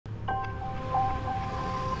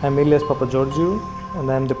I'm Ilias Papageorgiou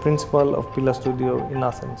and I'm the principal of PILA Studio in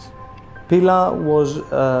Athens. PILA was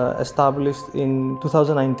established in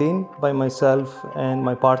 2019 by myself and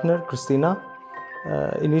my partner, Christina,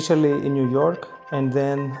 initially in New York, and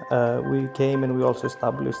then we came and we also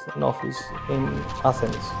established an office in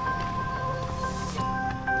Athens.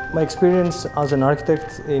 My experience as an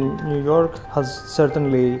architect in New York has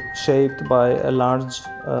certainly shaped by a large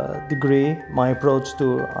degree my approach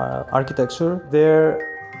to architecture. There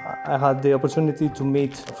I had the opportunity to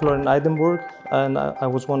meet Florian Eidenburg, and I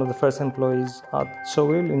was one of the first employees at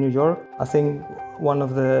Soil in New York. I think one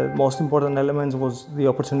of the most important elements was the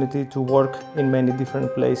opportunity to work in many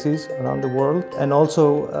different places around the world and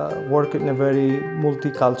also work in a very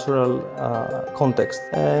multicultural context.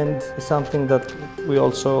 And it's something that we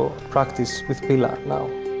also practice with PILA now.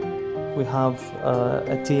 We have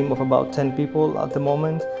a team of about 10 people at the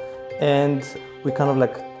moment, and we kind of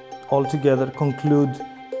like all together conclude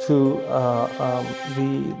to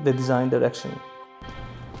the design direction.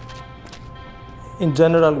 In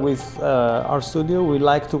general, with our studio, we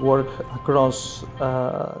like to work across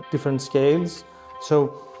different scales.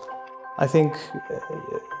 So I think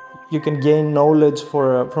you can gain knowledge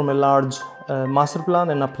from a large master plan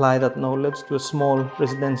and apply that knowledge to a small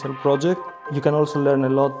residential project. You can also learn a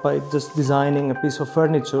lot by just designing a piece of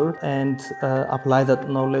furniture and apply that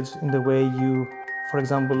knowledge in the way you, for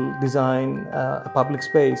example, design a public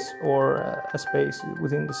space or a space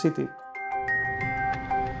within the city.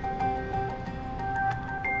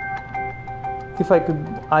 If I could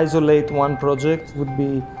isolate one project, it would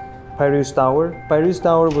be Piraeus Tower. Piraeus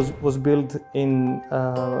Tower was built in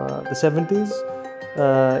the 70s.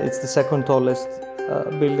 It's the second tallest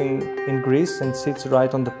building in Greece and sits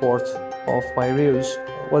right on the port of Piraeus.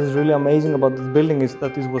 What is really amazing about this building is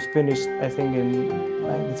that it was finished, I think, in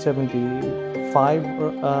 1975,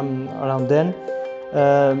 around then,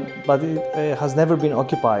 but it has never been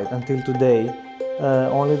occupied until today.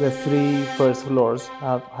 Only the 3 first floors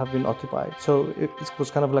have been occupied. So it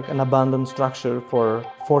was kind of like an abandoned structure for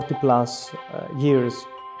 40 plus years.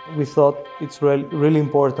 We thought it's really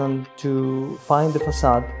important to find the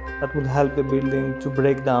facade that would help the building to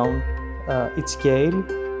break down its scale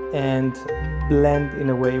and blend in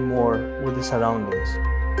a way more with the surroundings.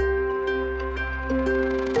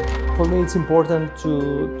 For me, it's important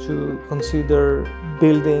to consider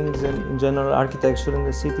buildings and in general architecture in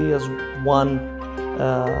the city as one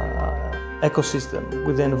ecosystem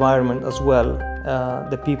with the environment as well,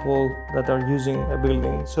 the people that are using a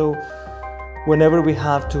building. So whenever we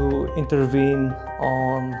have to intervene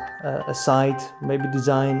on a site, maybe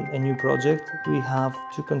design a new project, we have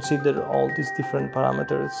to consider all these different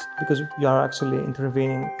parameters because we are actually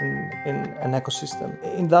intervening in an ecosystem.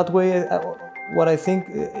 In that way, what I think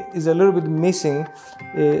is a little bit missing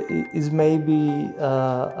is maybe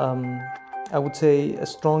I would say a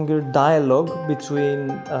stronger dialogue between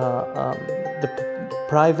the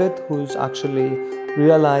private, who's actually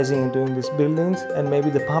realizing and doing these buildings, and maybe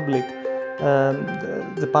the public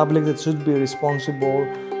that should be responsible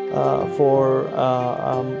for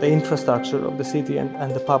the infrastructure of the city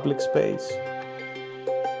and the public space.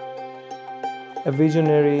 A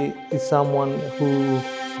visionary is someone who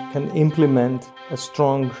can implement a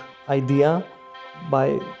strong idea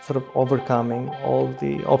by sort of overcoming all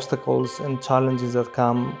the obstacles and challenges that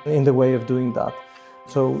come in the way of doing that.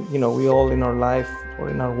 So, you know, we all in our life or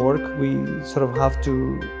in our work, we sort of have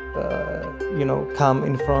to, come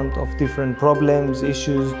in front of different problems,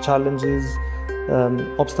 issues, challenges,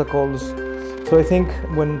 obstacles. So I think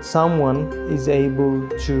when someone is able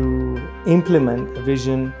to implement a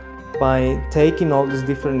vision by taking all these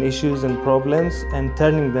different issues and problems and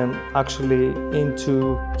turning them actually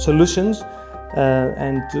into solutions,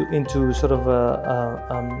 and into sort of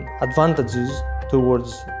advantages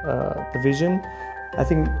towards the vision, I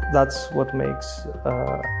think that's what makes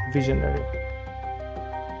visionary.